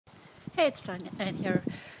Hey, it's Diane here.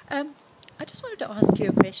 I just wanted to ask you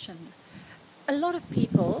a question. A lot of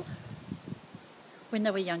people, when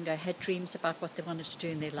they were younger, had dreams about what they wanted to do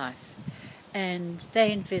in their life, and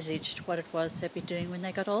they envisaged what it was they'd be doing when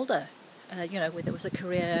they got older. Whether it was a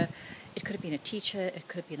career, it could have been a teacher, it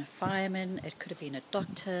could have been a fireman, it could have been a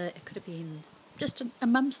doctor, it could have been just a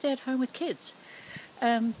mum stay at home with kids.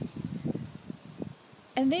 Um,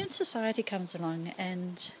 and then society comes along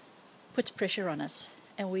and puts pressure on us,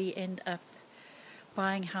 and we end up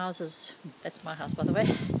buying houses. That's my house, by the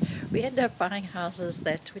way. We end up buying houses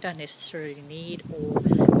that we don't necessarily need, or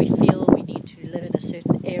we feel we need to live in a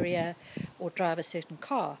certain area or drive a certain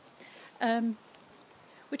car,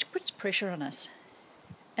 which puts pressure on us.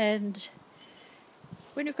 And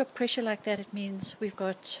when we've got pressure like that, it means we've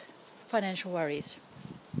got financial worries.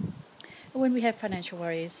 And when we have financial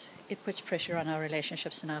worries, it puts pressure on our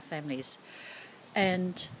relationships and our families.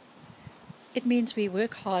 And it means we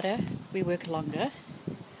work harder, we work longer,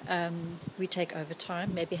 we take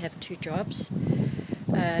overtime, maybe have two jobs,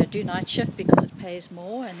 do night shift because it pays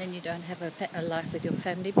more, and then you don't have a life with your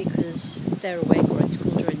family because they're awake or at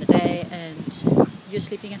school during the day and you're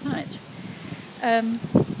sleeping at night.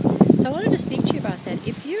 So I wanted to speak to you about that.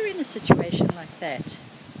 If you're in a situation like that,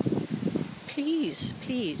 please,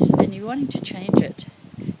 and you're wanting to change it,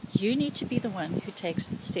 you need to be the one who takes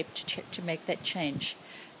the step to make that change.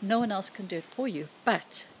 No one else can do it for you,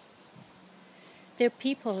 but there are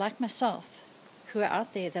people like myself who are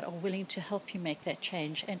out there that are willing to help you make that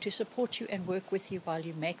change and to support you and work with you while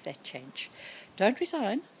you make that change. Don't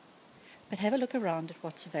resign, but have a look around at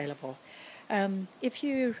what's available. If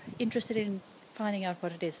you're interested in finding out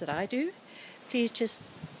what it is that I do, please just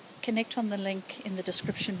connect on the link in the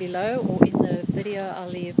description below, or in the video I'll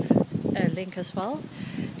leave a link as well.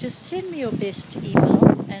 Just send me your best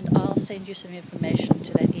email and I'll send you some information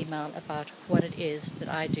to that email about what it is that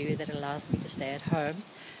I do that allows me to stay at home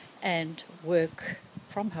and work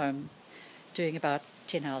from home, doing about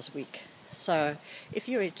 10 hours a week. So if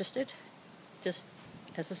you're interested, just,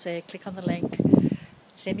 as I say, click on the link,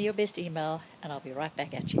 send me your best email, and I'll be right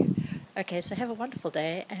back at you. Okay, so have a wonderful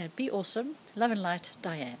day and be awesome. Love and light,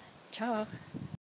 Diane. Ciao.